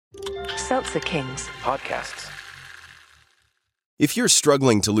Seltzer Kings. Podcasts. If you're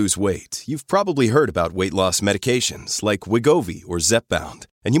struggling to lose weight, you've probably heard about weight loss medications like Wegovy or Zepbound,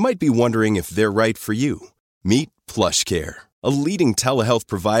 and you might be wondering if they're right for you. Meet PlushCare, a leading telehealth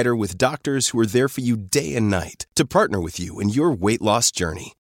provider with doctors who are there for you day and night to partner with you in your weight loss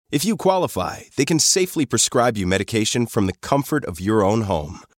journey. If you qualify, they can safely prescribe you medication from the comfort of your own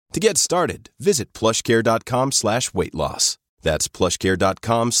home. To get started, visit plushcare.com/weightloss. That's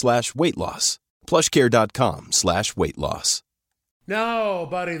plushcare.com/weightloss. plushcare.com/weightloss. No,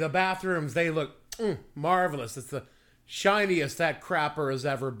 buddy, the bathrooms, they look marvelous. It's the shiniest that crapper has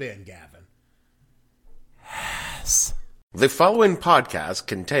ever been, Gavin. Yes. The following podcast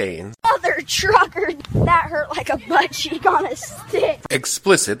contains Mother trucker, that hurt like a butt cheek on a stick.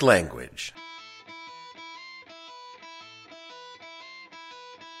 Explicit language.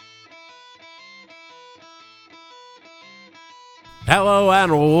 Hello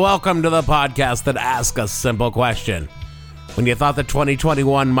and welcome to the podcast that asks a simple question. When you thought that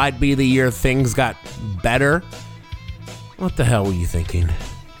 2021 might be the year things got better, what the hell were you thinking?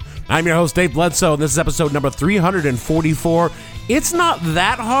 I'm your host, Dave Bledsoe, and this is episode number 344. It's not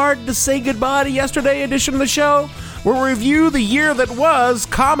that hard to say goodbye to yesterday edition of the show. We'll review the year that was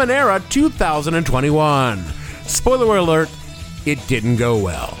Common Era 2021. Spoiler alert, it didn't go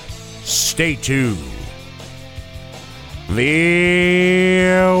well. Stay tuned.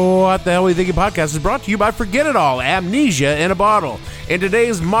 The What the Hell We Thinking podcast is brought to you by Forget It All, Amnesia in a Bottle. In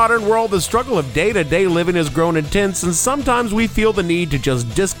today's modern world, the struggle of day-to-day living has grown intense, and sometimes we feel the need to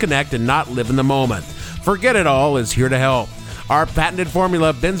just disconnect and not live in the moment. Forget It All is here to help. Our patented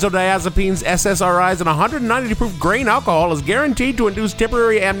formula, benzodiazepines, SSRIs, and 190 proof grain alcohol is guaranteed to induce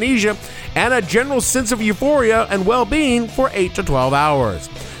temporary amnesia and a general sense of euphoria and well-being for 8 to 12 hours.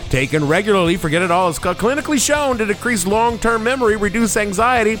 Taken regularly, Forget It All is clinically shown to decrease long-term memory, reduce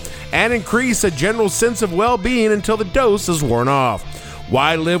anxiety, and increase a general sense of well-being until the dose is worn off.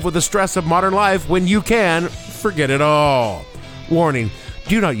 Why live with the stress of modern life when you can forget it all? Warning,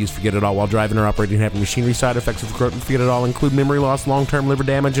 do not use Forget It All while driving or operating heavy machinery. Side effects of Forget It All include memory loss, long-term liver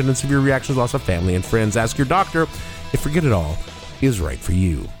damage, and severe reactions, loss of family and friends. Ask your doctor if Forget It All is right for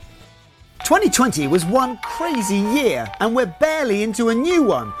you. 2020 was one crazy year, and we're barely into a new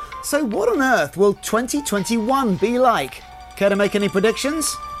one. So what on earth will 2021 be like? Care to make any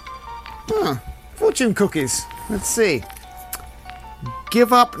predictions? Fortune cookies. Let's see.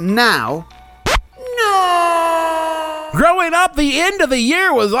 Give up now? No! Growing up, the end of the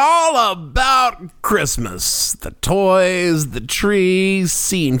year was all about Christmas. The toys, the tree,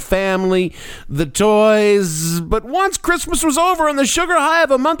 seeing family, the toys. But once Christmas was over and the sugar high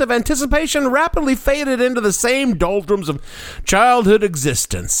of a month of anticipation rapidly faded into the same doldrums of childhood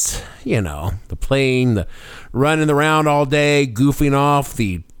existence. You know, the playing, the running around all day, goofing off,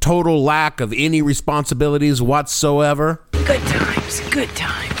 the total lack of any responsibilities whatsoever. Good times, good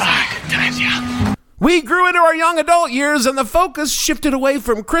times. Good times, yeah. We grew into our young adult years, and the focus shifted away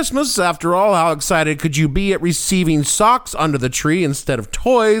from Christmas. After all, how excited could you be at receiving socks under the tree instead of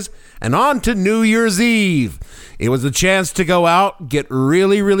toys? And on to New Year's Eve. It was a chance to go out, get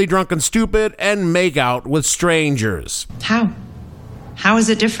really, really drunk and stupid, and make out with strangers. How? How is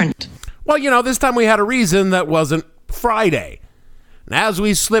it different? Well, you know, this time we had a reason that wasn't Friday. As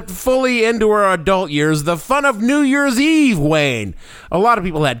we slipped fully into our adult years, the fun of New Year's Eve waned. A lot of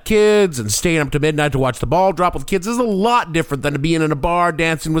people had kids, and staying up to midnight to watch the ball drop with kids is a lot different than being in a bar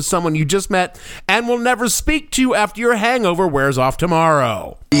dancing with someone you just met and will never speak to after your hangover wears off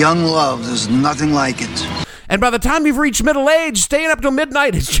tomorrow. Young love, there's nothing like it. And by the time you've reached middle age, staying up till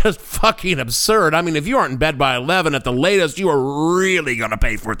midnight is just fucking absurd. I mean, if you aren't in bed by 11 at the latest, you are really going to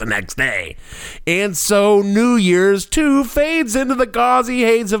pay for it the next day. And so New Year's, too, fades into the gauzy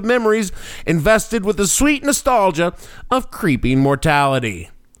haze of memories invested with the sweet nostalgia of creeping mortality.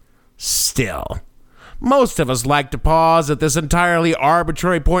 Still, most of us like to pause at this entirely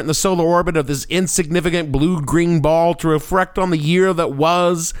arbitrary point in the solar orbit of this insignificant blue-green ball to reflect on the year that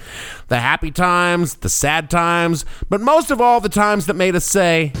was, the happy times, the sad times, but most of all the times that made us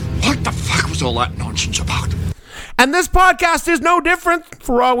say, What the fuck was all that nonsense about? And this podcast is no different.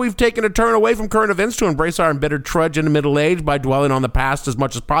 For all, we've taken a turn away from current events to embrace our embittered trudge into middle age by dwelling on the past as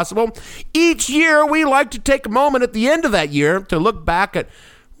much as possible. Each year, we like to take a moment at the end of that year to look back at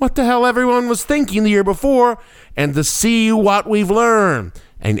what the hell everyone was thinking the year before and to see what we've learned.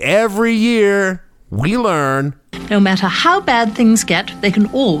 And every year, we learn. No matter how bad things get, they can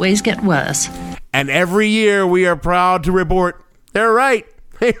always get worse. And every year, we are proud to report, they're right.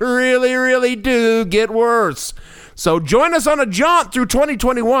 They really, really do get worse. So join us on a jaunt through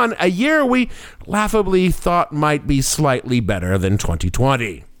 2021, a year we laughably thought might be slightly better than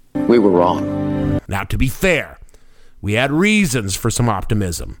 2020. We were wrong. Now, to be fair, we had reasons for some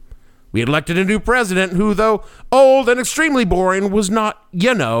optimism. We had elected a new president who, though old and extremely boring, was not,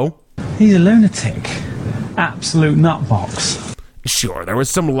 He's a lunatic. Absolute nutbox. Sure, there was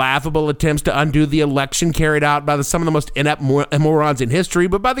some laughable attempts to undo the election carried out by some of the most inept morons in history,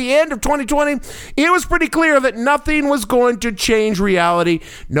 but by the end of 2020, it was pretty clear that nothing was going to change reality,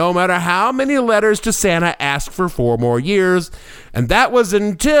 no matter how many letters to Santa asked for 4 more years. And that was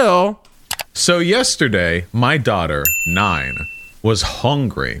until... So yesterday, my daughter, 9, was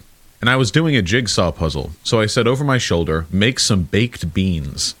hungry, and I was doing a jigsaw puzzle, so I said over my shoulder, make some baked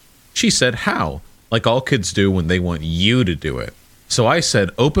beans. She said, how? Like all kids do when they want you to do it. So I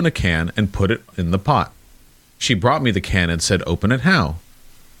said, open a can and put it in the pot. She brought me the can and said, open it how?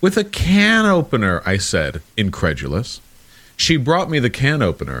 With a can opener, I said, incredulous. She brought me the can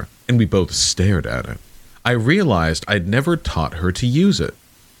opener, and we both stared at it. I realized I'd never taught her to use it.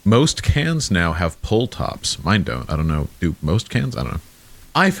 Most cans now have pull tops. Mine don't. I don't know. Do most cans? I don't know.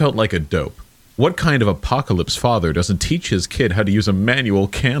 I felt like a dope. What kind of apocalypse father doesn't teach his kid how to use a manual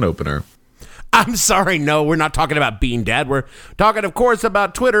can opener? I'm sorry, no, we're not talking about Bean Dad. We're talking, of course,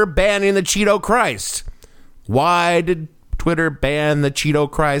 about Twitter banning the Cheeto Christ. Why did Twitter ban the Cheeto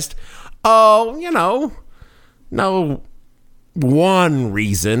Christ? Oh, no one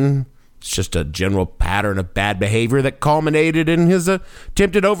reason. It's just a general pattern of bad behavior that culminated in his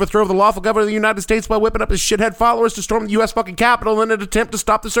attempted overthrow of the lawful government of the United States by whipping up his shithead followers to storm the U.S. fucking Capitol in an attempt to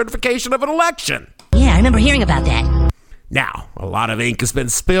stop the certification of an election. Yeah, I remember hearing about that. Now, a lot of ink has been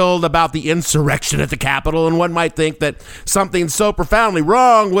spilled about the insurrection at the Capitol, and one might think that something so profoundly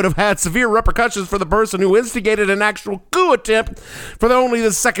wrong would have had severe repercussions for the person who instigated an actual coup attempt for only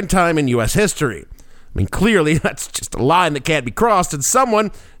the second time in U.S. history. I mean, clearly, that's just a line that can't be crossed, and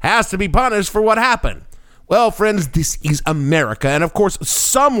someone has to be punished for what happened. Well, friends, this is America, and of course,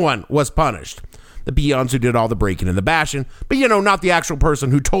 someone was punished. The peons who did all the breaking and the bashing, but not the actual person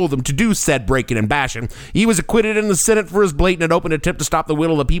who told them to do said breaking and bashing. He was acquitted in the Senate for his blatant and open attempt to stop the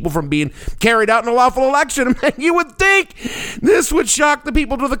will of the people from being carried out in a lawful election. And you would think this would shock the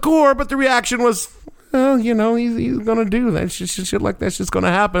people to the core, but the reaction was, well, he's going to do that. Shit like that's just going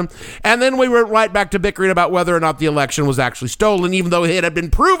to happen. And then we went right back to bickering about whether or not the election was actually stolen, even though it had been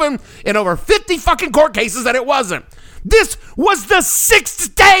proven in over 50 fucking court cases that it wasn't. This was the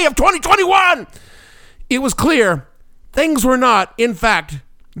 6th day of 2021. It was clear things were not, in fact,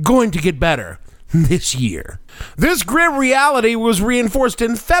 going to get better this year. This grim reality was reinforced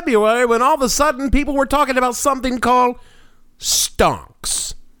in February when all of a sudden people were talking about something called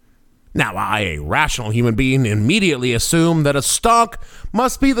stonks. Now, I, a rational human being, immediately assumed that a stonk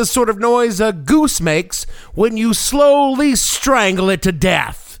must be the sort of noise a goose makes when you slowly strangle it to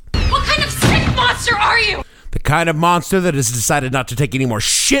death. What kind of sick monster are you? The kind of monster that has decided not to take any more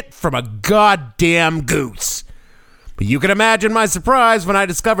shit from a goddamn goose. But you can imagine my surprise when I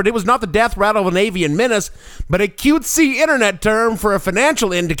discovered it was not the death rattle of an avian menace, but a cutesy internet term for a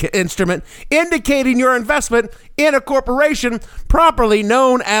financial instrument indicating your investment in a corporation properly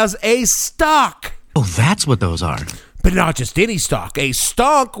known as a stock. Oh, that's what those are. But not just any stock. A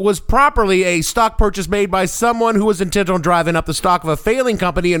stonk was properly a stock purchase made by someone who was intent on driving up the stock of a failing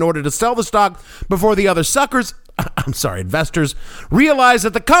company in order to sell the stock before the other investors, realized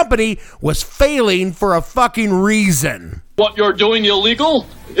that the company was failing for a fucking reason. What you're doing illegal?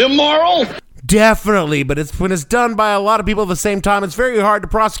 Immoral? Definitely, but when it's done by a lot of people at the same time, it's very hard to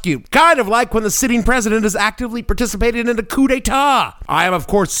prosecute. Kind of like when the sitting president is actively participating in a coup d'etat. I am, of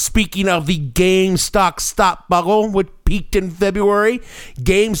course, speaking of the GameStop stock bubble, which peaked in February.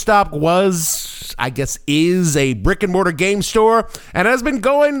 GameStop was, I guess, is a brick-and-mortar game store and has been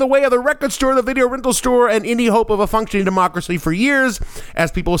going the way of the record store, the video rental store, and any hope of a functioning democracy for years,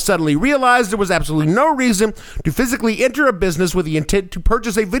 as people suddenly realized there was absolutely no reason to physically enter a business with the intent to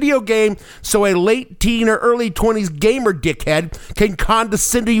purchase a video game so a late teen or early 20s gamer dickhead can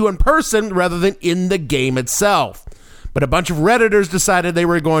condescend to you in person rather than in the game itself. But a bunch of Redditors decided they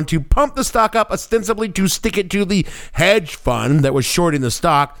were going to pump the stock up ostensibly to stick it to the hedge fund that was shorting the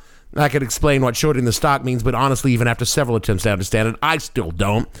stock. I could explain what shorting the stock means, but honestly, even after several attempts to understand it, I still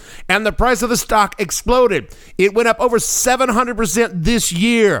don't. And the price of the stock exploded. It went up over 700% this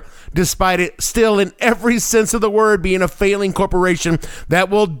year, despite it still, in every sense of the word, being a failing corporation that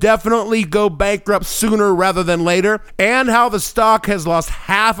will definitely go bankrupt sooner rather than later, and how the stock has lost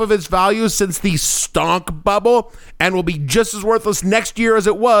half of its value since the stonk bubble and will be just as worthless next year as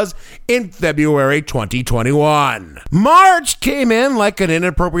it was in February 2021. March came in like an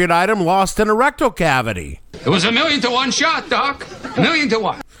inappropriate item lost in a rectal cavity. It was 1,000,000 to 1 shot, Doc. 1,000,000 to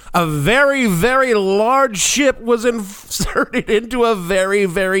 1. A very, very large ship was inserted into a very,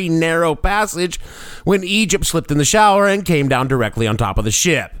 very narrow passage when Egypt slipped in the shower and came down directly on top of the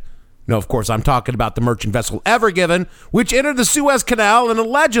ship. No, of course, I'm talking about the merchant vessel Ever Given, which entered the Suez Canal and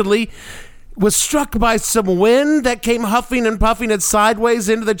allegedly was struck by some wind that came huffing and puffing it sideways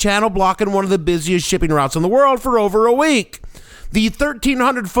into the channel, blocking one of the busiest shipping routes in the world for over a week. The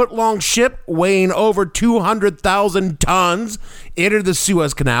 1,300-foot-long ship, weighing over 200,000 tons, entered the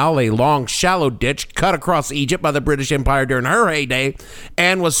Suez Canal, a long, shallow ditch cut across Egypt by the British Empire during her heyday,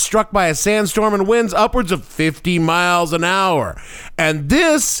 and was struck by a sandstorm and winds upwards of 50 miles an hour. And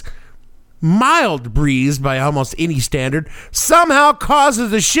this mild breeze, by almost any standard, somehow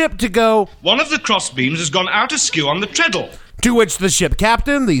causes the ship to go... One of the cross beams has gone out askew on the treadle. To which the ship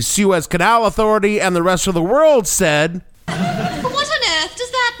captain, the Suez Canal Authority, and the rest of the world said... But what on earth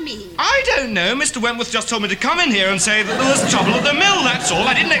does that mean? I don't know. Mr. Wentworth just told me to come in here and say that there was trouble at the mill, that's all.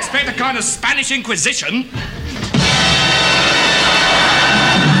 I didn't expect a kind of Spanish Inquisition.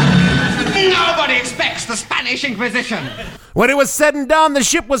 Nobody expects the Spanish Inquisition. When it was said and done, the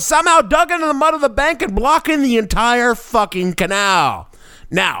ship was somehow dug into the mud of the bank and blocking the entire fucking canal.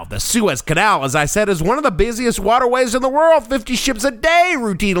 Now, the Suez Canal, as I said, is one of the busiest waterways in the world. 50 ships a day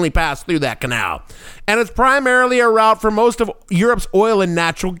routinely pass through that canal. And it's primarily a route for most of Europe's oil and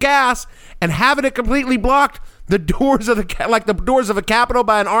natural gas. And having it completely blocked, the doors of the doors of a Capitol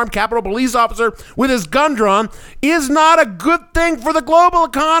by an armed Capitol police officer with his gun drawn, is not a good thing for the global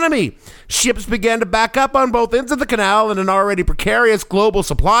economy. Ships began to back up on both ends of the canal in an already precarious global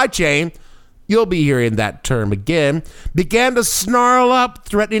supply chain. You'll be hearing that term again, began to snarl up,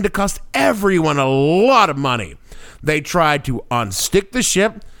 threatening to cost everyone a lot of money. They tried to unstick the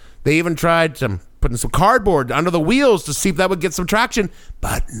ship. They even tried to put some cardboard under the wheels to see if that would get some traction,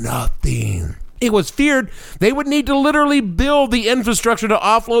 but nothing. It was feared they would need to literally build the infrastructure to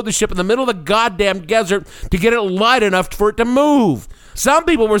offload the ship in the middle of the goddamn desert to get it light enough for it to move. Some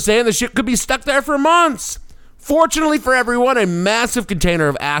people were saying the ship could be stuck there for months. Fortunately for everyone, a massive container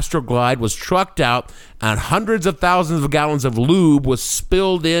of Astroglide was trucked out and hundreds of thousands of gallons of lube was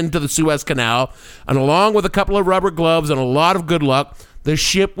spilled into the Suez Canal, and along with a couple of rubber gloves and a lot of good luck, the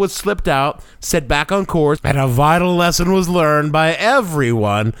ship was slipped out, set back on course, and a vital lesson was learned by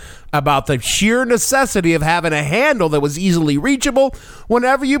everyone about the sheer necessity of having a handle that was easily reachable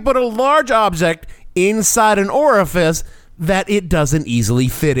whenever you put a large object inside an orifice that it doesn't easily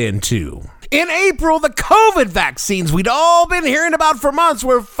fit into. In April, the COVID vaccines we'd all been hearing about for months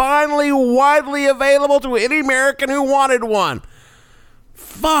were finally widely available to any American who wanted one.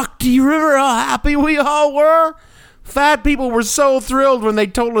 Fuck, do you remember how happy we all were? Fat people were so thrilled when they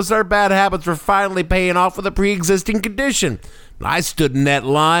told us our bad habits were finally paying off with a pre-existing condition. I stood in that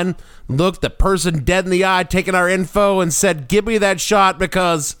line, looked the person dead in the eye taking our info and said, "Give me that shot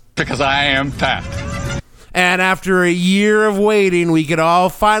because I am fat." And after a year of waiting, we could all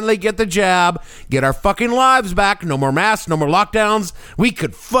finally get the jab, get our fucking lives back, no more masks, no more lockdowns. We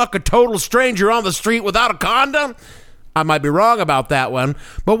could fuck a total stranger on the street without a condom. I might be wrong about that one,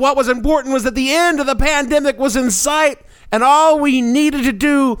 but what was important was that the end of the pandemic was in sight, and all we needed to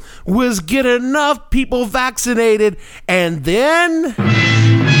do was get enough people vaccinated, and then...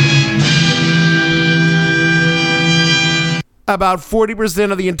 about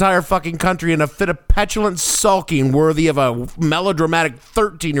 40% of the entire fucking country in a fit of petulant sulking worthy of a melodramatic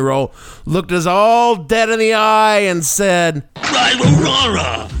 13-year-old looked us all dead in the eye and said,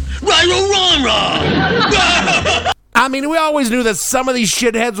 "Rah-rah-rah-rah! Rah-rah-rah-rah!" I mean, we always knew that some of these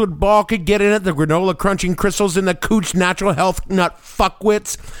shitheads with ball could get in it, the granola crunching crystals in the Cooch natural health nut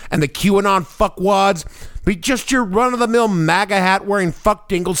fuckwits and the QAnon fuckwads. But just your run-of-the-mill MAGA hat-wearing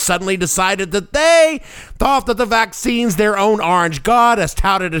fuckdingles suddenly decided that they thought that the vaccines their own orange god, as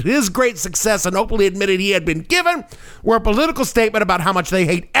touted as his great success and openly admitted he had been given, were a political statement about how much they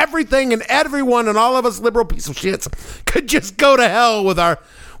hate everything and everyone, and all of us liberal piece of shits could just go to hell with our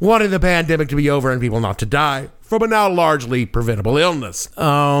wanting the pandemic to be over and people not to die from a now largely preventable illness.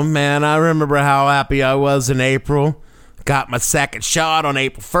 Oh man, I remember how happy I was in April. Got my second shot on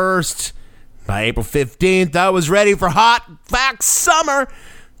April 1st. By April 15th, I was ready for hot vax summer.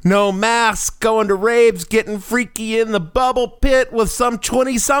 No mask, going to raves, getting freaky in the bubble pit with some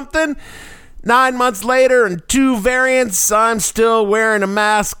 20-something. 9 months later and 2 variants, I'm still wearing a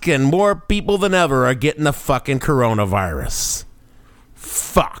mask and more people than ever are getting the fucking coronavirus.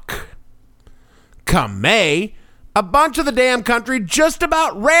 Fuck. Come May, a bunch of the damn country just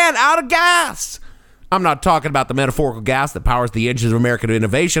about ran out of gas. I'm not talking about the metaphorical gas that powers the engines of American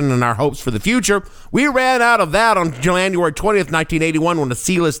innovation and our hopes for the future. We ran out of that on January 20th, 1981, when a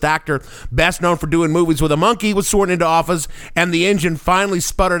C-list actor, best known for doing movies with a monkey, was sworn into office, and the engine finally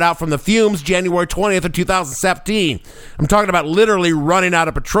sputtered out from the fumes January 20th of 2017. I'm talking about literally running out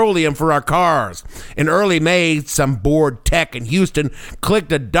of petroleum for our cars. In early May, some bored tech in Houston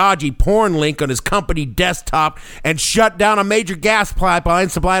clicked a dodgy porn link on his company desktop and shut down a major gas pipeline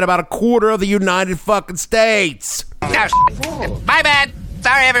supplying about a quarter of the United fucking States. Oh, my bad.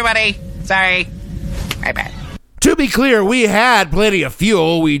 Sorry, everybody. Sorry. My bad. To be clear, we had plenty of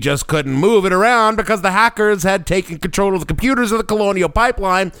fuel, we just couldn't move it around because the hackers had taken control of the computers of the Colonial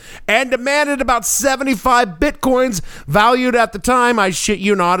Pipeline and demanded about 75 bitcoins, valued at the time, I shit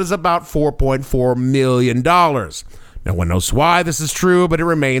you not, as about $4.4 million. No one knows why this is true, but it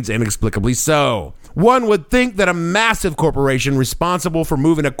remains inexplicably so. One would think that a massive corporation responsible for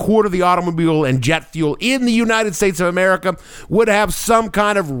moving a quarter of the automobile and jet fuel in the United States of America would have some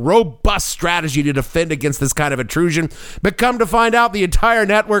kind of robust strategy to defend against this kind of intrusion, but come to find out the entire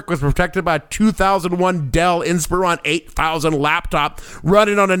network was protected by a 2001 Dell Inspiron 8000 laptop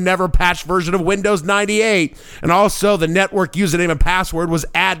running on a never-patched version of Windows 98. And also the network username and password was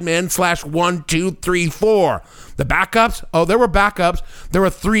admin/1234. The backups? Oh, there were backups. There were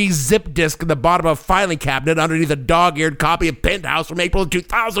 3 zip disks in the bottom of a filing cabinet underneath a dog-eared copy of Penthouse from April of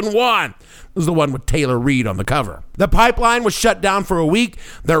 2001. This was the one with Taylor Reid on the cover. The pipeline was shut down for a week.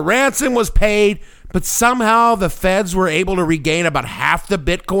 The ransom was paid, but somehow the feds were able to regain about half the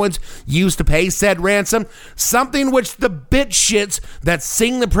bitcoins used to pay said ransom, something which the bitshits that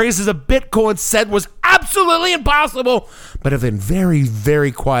sing the praises of Bitcoin said was absolutely impossible, but have been very,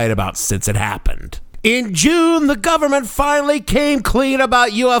 very quiet about since it happened. In June, the government finally came clean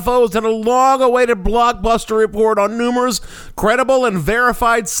about UFOs in a long-awaited blockbuster report on numerous credible and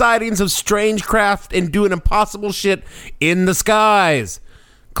verified sightings of strange craft and doing impossible shit in the skies.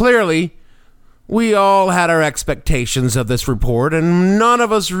 Clearly, we all had our expectations of this report, and none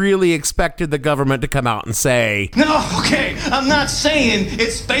of us really expected the government to come out and say, "No, okay, I'm not saying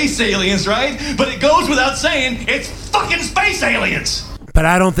it's space aliens, right? But it goes without saying it's fucking space aliens!" But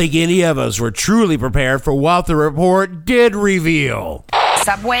I don't think any of us were truly prepared for what the report did reveal.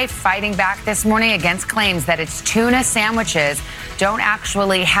 Subway fighting back this morning against claims that its tuna sandwiches don't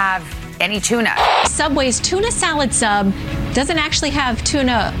actually have any tuna. Subway's tuna salad sub doesn't actually have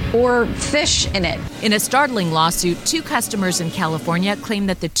tuna or fish in it. In a startling lawsuit, 2 customers in California claim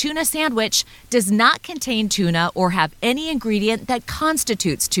that the tuna sandwich does not contain tuna or have any ingredient that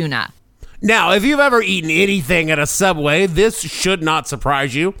constitutes tuna. Now, if you've ever eaten anything at a Subway, this should not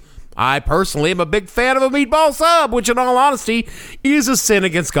surprise you. I personally am a big fan of a meatball sub, which in all honesty is a sin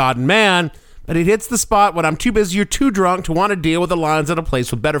against God and man, but it hits the spot when I'm too busy or too drunk to want to deal with the lines at a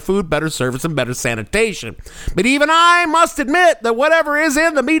place with better food, better service, and better sanitation. But even I must admit that whatever is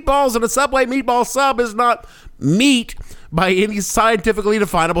in the meatballs in a Subway meatball sub is not meat by any scientifically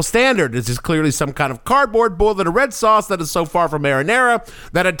definable standard. This is clearly some kind of cardboard boiled in a red sauce that is so far from marinara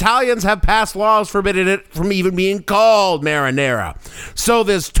that Italians have passed laws forbidding it from even being called marinara. So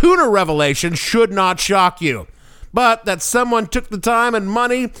this tuna revelation should not shock you. But that someone took the time and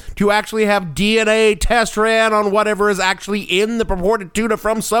money to actually have DNA test ran on whatever is actually in the purported tuna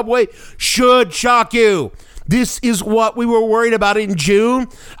from Subway should shock you. This is what we were worried about in June.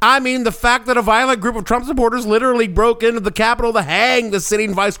 I mean, the fact that a violent group of Trump supporters literally broke into the Capitol to hang the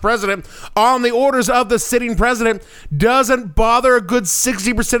sitting vice president on the orders of the sitting president doesn't bother a good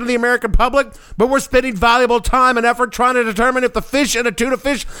 60% of the American public, but we're spending valuable time and effort trying to determine if the fish in a tuna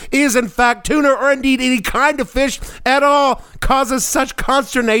fish is in fact tuna or indeed any kind of fish at all causes such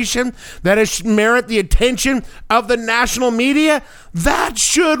consternation that it should merit the attention of the national media. That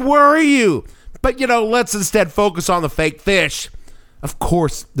should worry you. But, let's instead focus on the fake fish. Of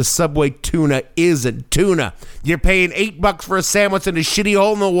course, the Subway tuna isn't tuna. You're paying $8 for a sandwich in a shitty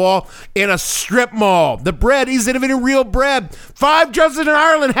hole in the wall in a strip mall. The bread isn't even real bread. 5 judges in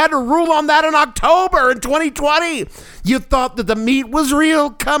Ireland had to rule on that in October in 2020. You thought that the meat was real?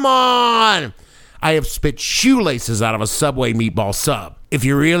 Come on. I have spit shoelaces out of a Subway meatball sub. If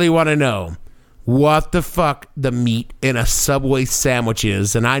you really want to know what the fuck the meat in a Subway sandwich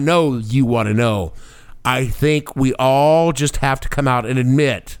is, and I know you want to know, I think we all just have to come out and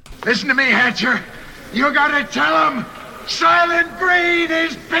admit. Listen to me, Hatcher. You gotta tell them Silent Breed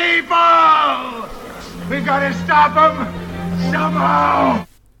is people! We gotta stop them somehow!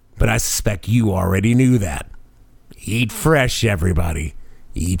 But I suspect you already knew that. Eat fresh, everybody.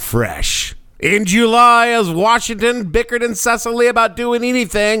 Eat fresh. In July, as Washington bickered incessantly about doing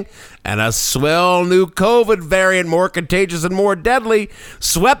anything, and a swell new COVID variant, more contagious and more deadly,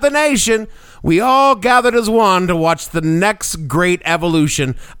 swept the nation, we all gathered as one to watch the next great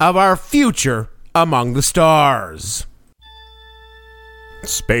evolution of our future among the stars.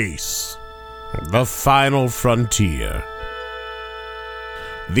 Space, the final frontier.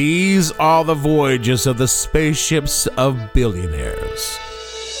 These are the voyages of the spaceships of billionaires.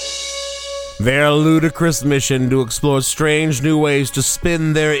 Their ludicrous mission to explore strange new ways to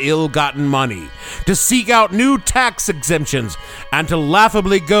spend their ill-gotten money, to seek out new tax exemptions, and to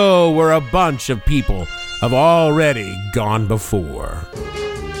laughably go where a bunch of people have already gone before.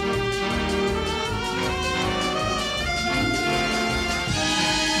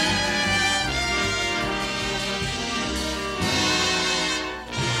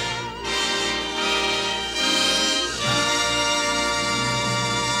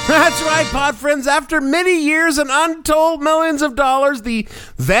 That's right, pod friends. After many years and untold millions of dollars, the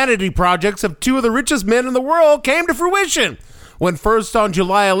vanity projects of two of the richest men in the world came to fruition. When first on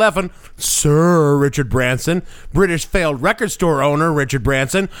July 11, Sir Richard Branson, British failed record store owner Richard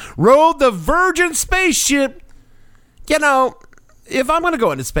Branson, rode the Virgin spaceship. You know, if I'm going to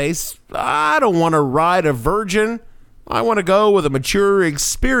go into space, I don't want to ride a Virgin. I want to go with a mature,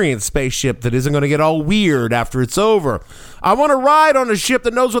 experienced spaceship that isn't going to get all weird after it's over. I want to ride on a ship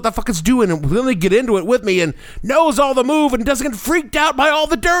that knows what the fuck it's doing and will really get into it with me and knows all the move and doesn't get freaked out by all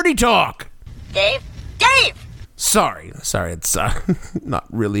the dirty talk. Dave! Sorry, it's not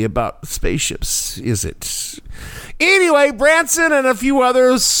really about spaceships, is it? Anyway, Branson and a few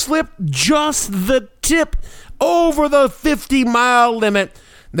others slipped just the tip over the 50-mile limit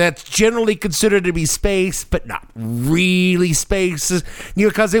that's generally considered to be space, but not really space,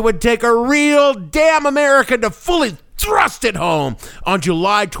 because it would take a real damn American to fully thrust it home on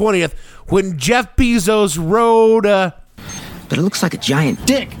July 20th when Jeff Bezos rode a... But it looks like a giant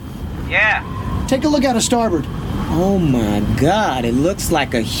dick. Yeah. Take a look out of starboard. Oh my God, it looks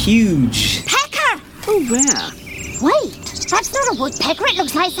like a huge... Pecker! Oh, yeah. Wait, that's not a woodpecker. It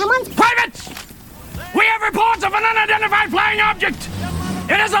looks like someone's... Privates! We have reports of an unidentified flying object.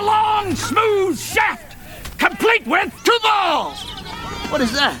 It is a long, smooth shaft, complete with two balls. What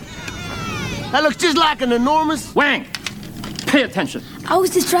is that? That looks just like an enormous... Wang, pay attention. I was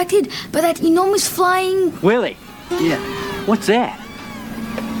distracted by that enormous flying... Willie. Yeah. What's that?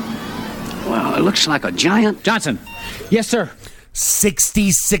 Well, it looks like a giant... Johnson. Yes, sir.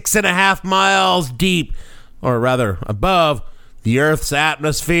 66.5 miles deep, or rather above the Earth's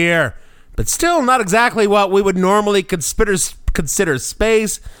atmosphere. But still not exactly what we would normally consider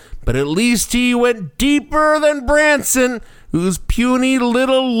space, but at least he went deeper than Branson, whose puny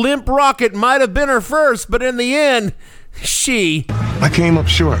little limp rocket might have been her first, but in the end, I came up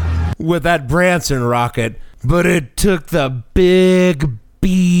short with that Branson rocket, but it took the big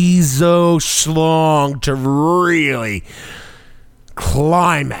Bezos schlong to really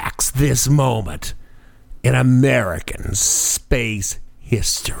climax this moment in American space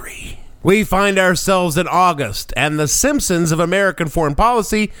history. We find ourselves in August, and the Simpsons of American foreign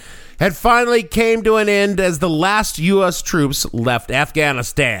policy had finally came to an end as the last U.S. troops left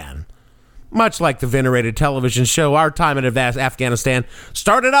Afghanistan. Much like the venerated television show, our time in Afghanistan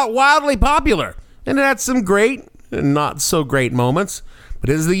started out wildly popular, and it had some great and not so great moments. But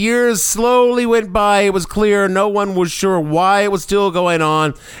as the years slowly went by, it was clear no one was sure why it was still going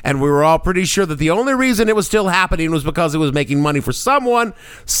on, and we were all pretty sure that the only reason it was still happening was because it was making money for someone,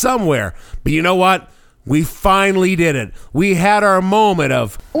 somewhere. But you know what? We finally did it. We had our moment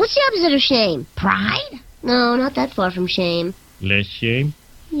of... What's the opposite of shame? Pride? No, not that far from shame. Less shame?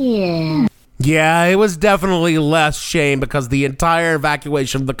 Yeah. Yeah, it was definitely less shame because the entire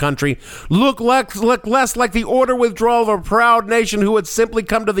evacuation of the country looked less like the order withdrawal of a proud nation who had simply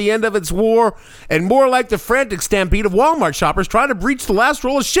come to the end of its war, and more like the frantic stampede of Walmart shoppers trying to breach the last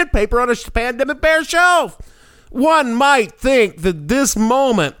roll of shit paper on a pandemic bare shelf. One might think that this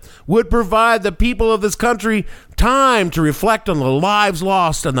moment would provide the people of this country time to reflect on the lives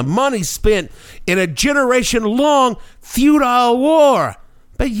lost and the money spent in a generation-long feudal war.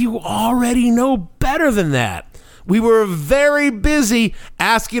 But you already know better than that. We were very busy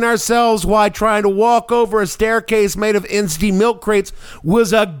asking ourselves why trying to walk over a staircase made of Insty milk crates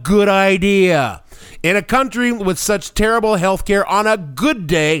was a good idea. In a country with such terrible health care on a good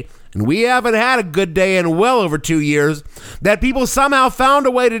day, and we haven't had a good day in well over 2 years, that people somehow found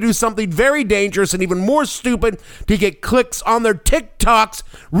a way to do something very dangerous and even more stupid to get clicks on their TikToks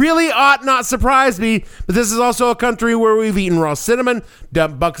really ought not surprise me. But this is also a country where we've eaten raw cinnamon,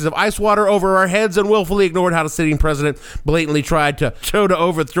 dumped buckets of ice water over our heads, and willfully ignored how the sitting president blatantly tried to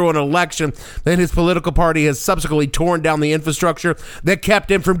overthrow an election. Then his political party has subsequently torn down the infrastructure that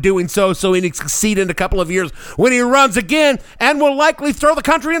kept him from doing so he can succeed in a couple of years when he runs again, and will likely throw the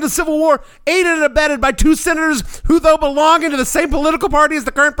country into civil war, aided and abetted by two senators who, though belonging to the same political party as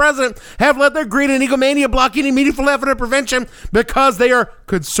the current president, have let their greed and egomania block any meaningful effort at prevention because they are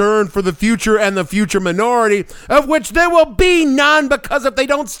concerned for the future and the future minority, of which there will be none, because if they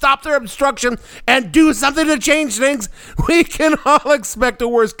don't stop their obstruction and do something to change things, we can all expect a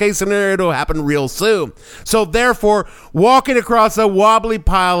worst case scenario to happen real soon. So therefore, walking across a wobbly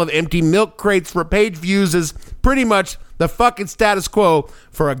pile of empty milk crates for page views is pretty much the fucking status quo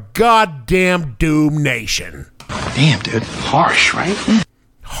for a goddamn doomed nation. Damn, dude. Harsh, right?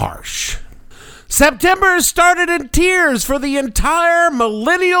 Harsh. September started in tears for the entire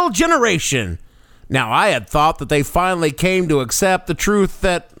millennial generation. Now, I had thought that they finally came to accept the truth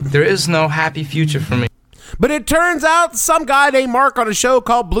that there is no happy future for me. But it turns out some guy named Mark on a show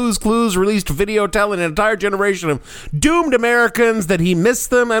called Blue's Clues released a video telling an entire generation of doomed Americans that he missed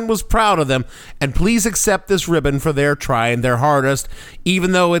them and was proud of them. And please accept this ribbon for their trying their hardest,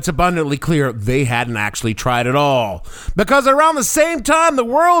 even though it's abundantly clear they hadn't actually tried at all. Because around the same time, the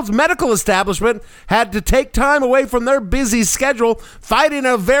world's medical establishment had to take time away from their busy schedule fighting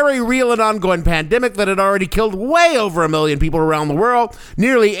a very real and ongoing pandemic that had already killed way over 1 million people around the world,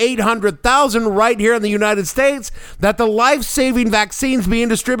 nearly 800,000 right here in the United States, that the life-saving vaccines being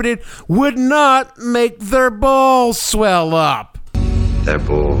distributed would not make their balls swell up. Their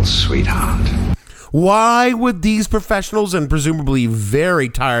balls, sweetheart. Why would these professionals, and presumably very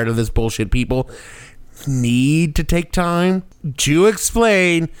tired of this bullshit people, need to take time to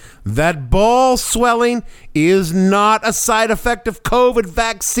explain that ball swelling is not a side effect of COVID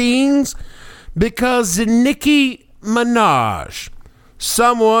vaccines? Because Nicki Minaj,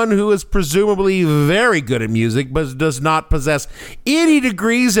 someone who is presumably very good at music but does not possess any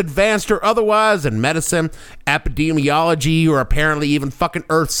degrees, advanced or otherwise, in medicine, epidemiology, or apparently even fucking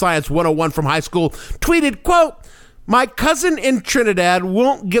Earth Science 101 from high school, tweeted, quote, "My cousin in Trinidad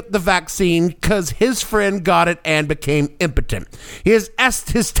won't get the vaccine because his friend got it and became impotent. His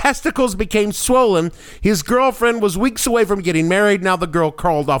testicles became swollen. His girlfriend was weeks away from getting married. Now the girl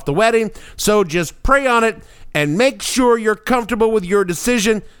called off the wedding. So just pray on it and make sure you're comfortable with your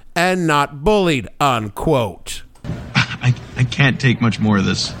decision and not bullied," unquote. I can't take much more of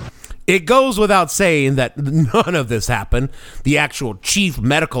this. It goes without saying that none of this happened. The actual chief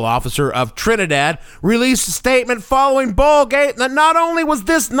medical officer of Trinidad released a statement following Ballgate that not only was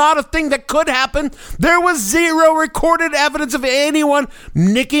this not a thing that could happen, there was zero recorded evidence of anyone,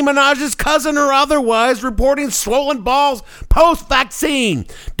 Nicki Minaj's cousin or otherwise, reporting swollen balls post-vaccine.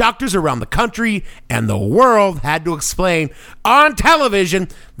 Doctors around the country and the world had to explain on television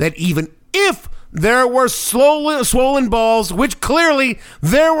that even if there were swollen balls, which clearly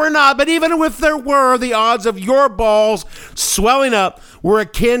there were not, but even if there were, the odds of your balls swelling up were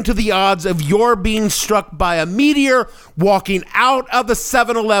akin to the odds of your being struck by a meteor walking out of the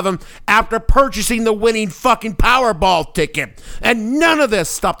 7-Eleven after purchasing the winning fucking Powerball ticket. And none of this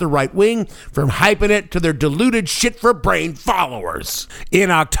stopped the right wing from hyping it to their deluded shit for brain followers. In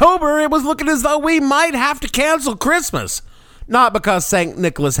October, it was looking as though we might have to cancel Christmas. Not because St.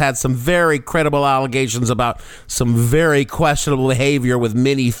 Nicholas had some very credible allegations about some very questionable behavior with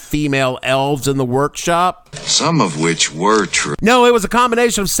many female elves in the workshop. Some of which were true. No, it was a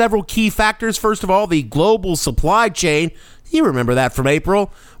combination of several key factors. First of all, the global supply chain. You remember that from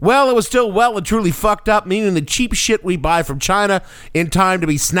April. Well, it was still well and truly fucked up, meaning the cheap shit we buy from China in time to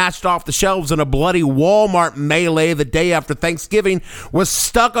be snatched off the shelves in a bloody Walmart melee the day after Thanksgiving was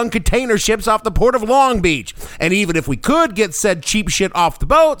stuck on container ships off the port of Long Beach. And even if we could get said cheap shit off the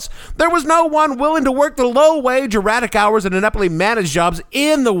boats, there was no one willing to work the low-wage, erratic hours and ineptly managed jobs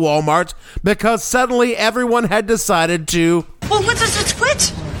in the Walmarts because suddenly everyone had decided to... Well, let's just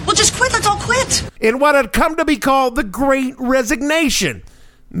quit. We'll just quit. Let's all quit. In what had come to be called the Great Resignation.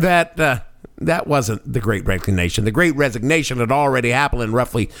 That wasn't the Great Resignation. The Great Resignation had already happened in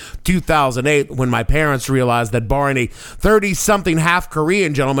roughly 2008 when my parents realized that barring a 30-something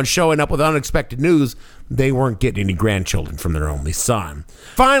half-Korean gentleman showing up with unexpected news, they weren't getting any grandchildren from their only son.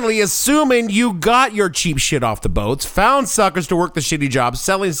 Finally, assuming you got your cheap shit off the boats, found suckers to work the shitty jobs,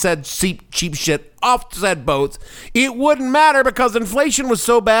 selling said cheap shit off said boats, it wouldn't matter because inflation was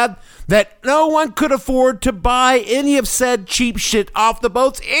so bad that no one could afford to buy any of said cheap shit off the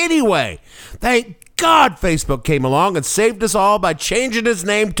boats anyway. Thank God Facebook came along and saved us all by changing its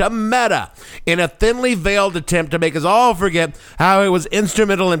name to Meta in a thinly veiled attempt to make us all forget how it was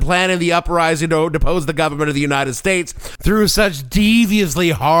instrumental in planning the uprising to depose the government of the United States through such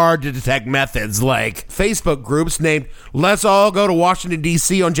deviously hard to detect methods like Facebook groups named Let's All Go to Washington,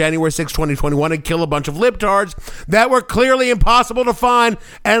 D.C. on January 6, 2021 and kill a bunch of libtards that were clearly impossible to find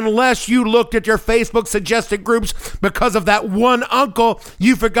unless you looked at your Facebook suggested groups because of that one uncle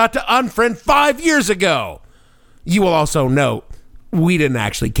you forgot to unfriend 5 years ago. You will also note we didn't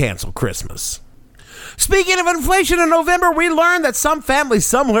actually cancel Christmas. Speaking of inflation, in November, we learned that some family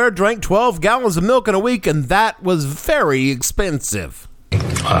somewhere drank 12 gallons of milk in a week, and that was very expensive.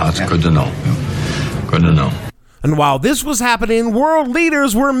 That's good to know. Good to know. And while this was happening, world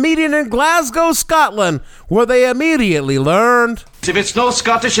leaders were meeting in Glasgow, Scotland, where they immediately learned, if it's no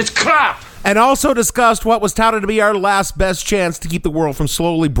Scottish, it's crap! And also discussed what was touted to be our last best chance to keep the world from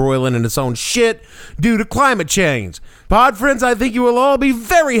slowly broiling in its own shit due to climate change. Pod friends, I think you will all be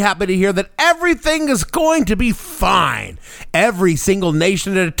very happy to hear that everything is going to be fine. Every single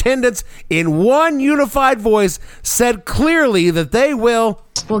nation in attendance, in one unified voice, said clearly that they will.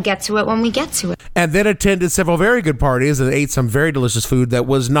 We'll get to it when we get to it. And then attended several very good parties and ate some very delicious food that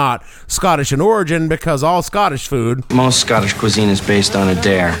was not Scottish in origin, because all Scottish food, most Scottish cuisine is based on a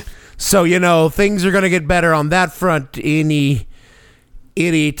dare. So, you know, things are going to get better on that front any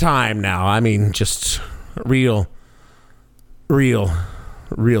time now. I mean, just real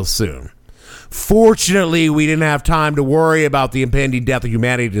soon. Fortunately, we didn't have time to worry about the impending death of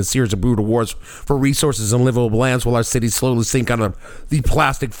humanity in a series of brutal wars for resources and livable lands while our cities slowly sink under the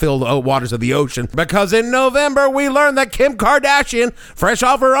plastic-filled waters of the ocean. Because in November, we learned that Kim Kardashian, fresh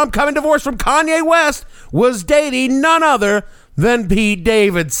off her upcoming divorce from Kanye West, was dating none other than Pete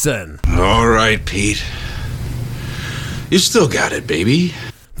Davidson. All right, Pete. You still got it, baby.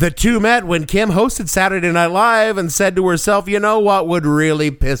 The two met when Kim hosted Saturday Night Live and said to herself, you know what would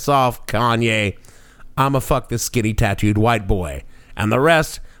really piss off Kanye? I'ma fuck this skinny tattooed white boy. And the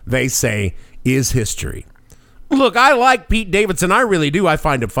rest, they say, is history. Look, I like Pete Davidson. I really do. I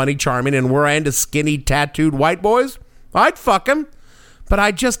find him funny, charming, and were I into skinny tattooed white boys, I'd fuck him. But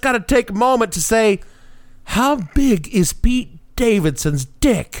I just gotta take a moment to say, how big is Pete Davidson's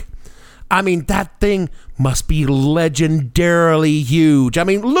dick? I mean, that thing must be legendarily huge. I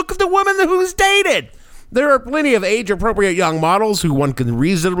mean, look at the woman who's dated. There are plenty of age-appropriate young models who one can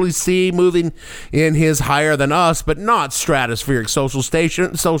reasonably see moving in his higher than us, but not stratospheric social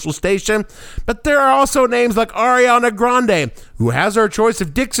station. But there are also names like Ariana Grande, who has her choice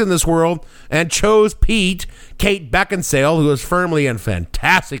of dicks in this world and chose Pete. Kate Beckinsale, who is firmly and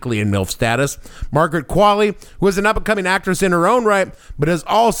fantastically in MILF status. Margaret Qualley, who is an up-and-coming actress in her own right, but is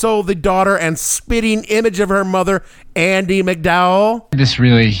also the daughter and spitting image of her mother, Andie MacDowell. This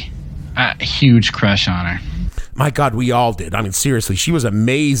really... a huge crush on her. My God, we all did. I mean, seriously, she was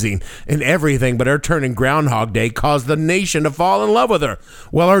amazing in everything, but her turn in Groundhog Day caused the nation to fall in love with her.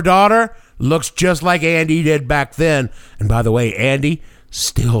 Well, her daughter looks just like Andie did back then. And by the way, Andie,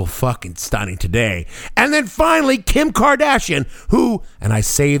 still fucking stunning today. And then finally, Kim Kardashian, who, and I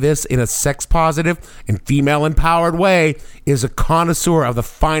say this in a sex positive and female empowered way, is a connoisseur of the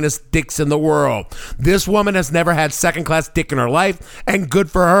finest dicks in the world. This woman has never had second class dick in her life, and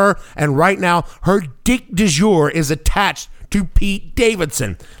good for her. And right now, her dick du jour is attached to Pete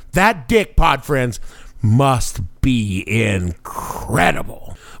Davidson. That dick, pod friends, must be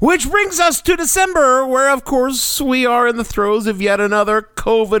incredible. Which brings us to December, where, of course, we are in the throes of yet another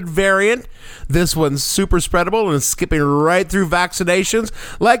COVID variant. This one's super spreadable and is skipping right through vaccinations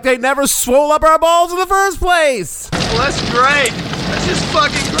like they never swole up our balls in the first place. Well, that's great. That's just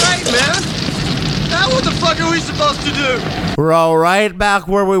fucking great, man. Now what the fuck are we supposed to do? We're all right back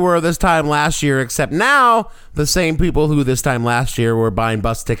where we were this time last year, except now the same people who this time last year were buying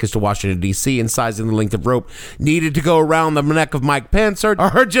bus tickets to Washington, D.C. and sizing the length of rope needed to go around the neck of Mike Pence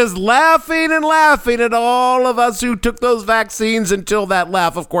are just laughing at all of us who took those vaccines until that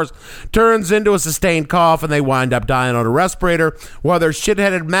laugh, of course, turns into a sustained cough and they wind up dying on a respirator while their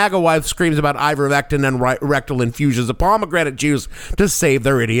shit-headed MAGA wife screams about ivermectin and rectal infusions of pomegranate juice to save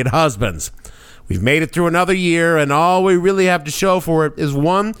their idiot husbands. We've made it through another year, and all we really have to show for it is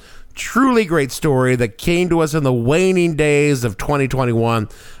one truly great story that came to us in the waning days of 2021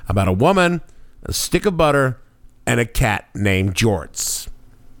 about a woman, a stick of butter, and a cat named Jorts.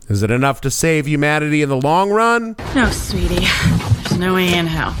 Is it enough to save humanity in the long run? No, sweetie. There's no way in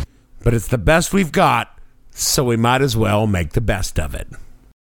hell. But it's the best we've got, so we might as well make the best of it.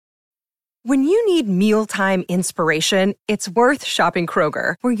 When you need mealtime inspiration, it's worth shopping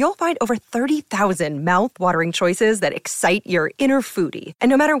Kroger, where you'll find over 30,000 mouth-watering choices that excite your inner foodie. And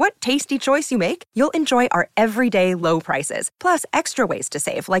no matter what tasty choice you make, you'll enjoy our everyday low prices, plus extra ways to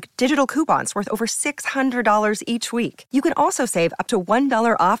save, like digital coupons worth over $600 each week. You can also save up to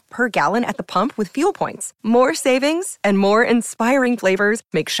 $1 off per gallon at the pump with fuel points. More savings and more inspiring flavors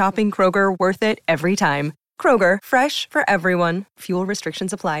make shopping Kroger worth it every time. Kroger, fresh for everyone. Fuel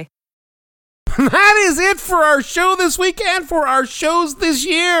restrictions apply. That is it for our show this week and for our shows this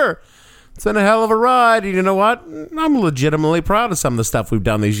year. It's been a hell of a ride. And you know what? I'm legitimately proud of some of the stuff we've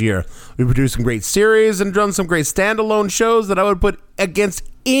done this year. We've produced some great series and done some great standalone shows that I would put against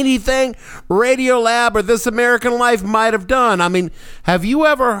anything Radiolab or This American Life might have done. I mean, have you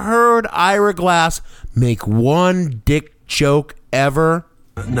ever heard Ira Glass make one dick joke ever?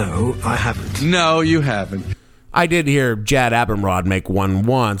 No, I haven't. No, you haven't. I did hear Jad Abumrad make one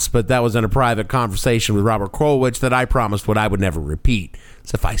once, but that was in a private conversation with Robert Krulwich that I promised I would never repeat.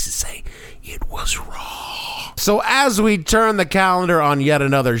 Suffice to say, it was raw. So as we turn the calendar on yet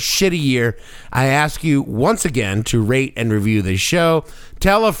another shitty year, I ask you once again to rate and review this show.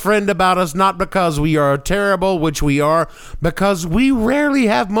 Tell a friend about us, not because we are terrible, which we are, because we rarely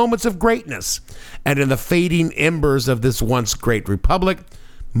have moments of greatness. And in the fading embers of this once great republic,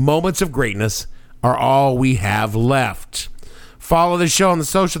 moments of greatness are all we have left. Follow the show on the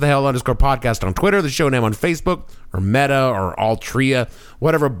social, @TheHell_podcast on Twitter, the show name on Facebook, or Meta, or Altria,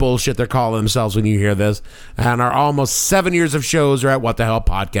 whatever bullshit they're calling themselves when you hear this. And our almost 7 years of shows are at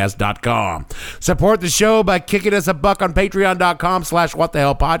whatthehellpodcast.com. Support the show by kicking us $1 on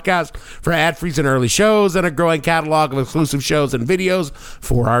patreon.com/whatthehellpodcast for ad-free and early shows and a growing catalog of exclusive shows and videos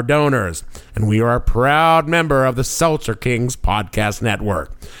for our donors. And we are a proud member of the Seltzer Kings Podcast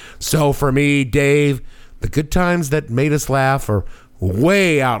Network. So for me, Dave, the good times that made us laugh are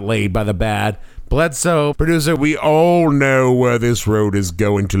way outlaid by the bad. Bledsoe, producer, we all know where this road is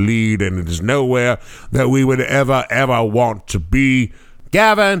going to lead, and it is nowhere that we would ever want to be.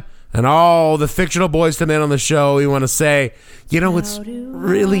 Gavin, and all the fictional boys to men on the show, we want to say, it's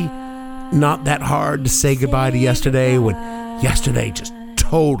really not that hard to say goodbye to yesterday when yesterday just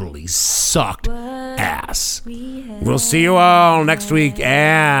totally sucked ass. We'll see you all next week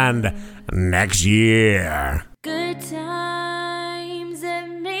and next year. Good times have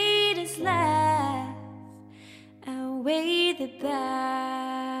made us laugh, outweigh the bad.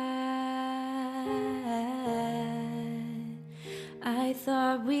 I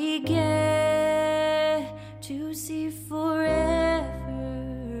thought we'd get to see forever,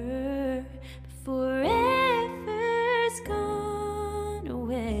 but forever's gone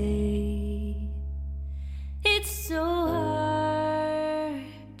away. It's so hard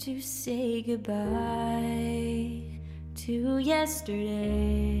to say goodbye to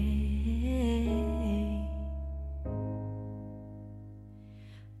yesterday.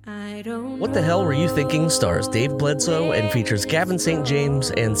 I don't What the Hell Were You Thinking stars Dave Bledsoe and features Gavin St.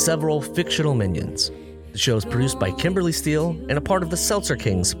 James and several fictional minions. The show is produced by Kimberly Steele and a part of the Seltzer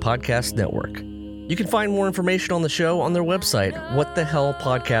Kings Podcast Network. You can find more information on the show on their website,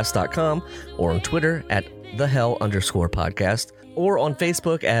 whatthehellpodcast.com, or on Twitter at @thehell_podcast, or on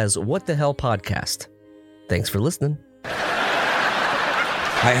Facebook as What the Hell Podcast. Thanks for listening.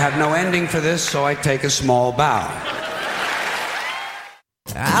 I have no ending for this, so I take a small bow.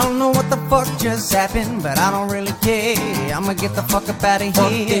 I don't know what the fuck just happened, but I don't really care. I'ma get the fuck up out of here.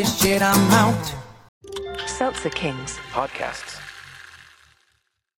 Fuck this shit, I'm out. Seltzer Kings Podcasts.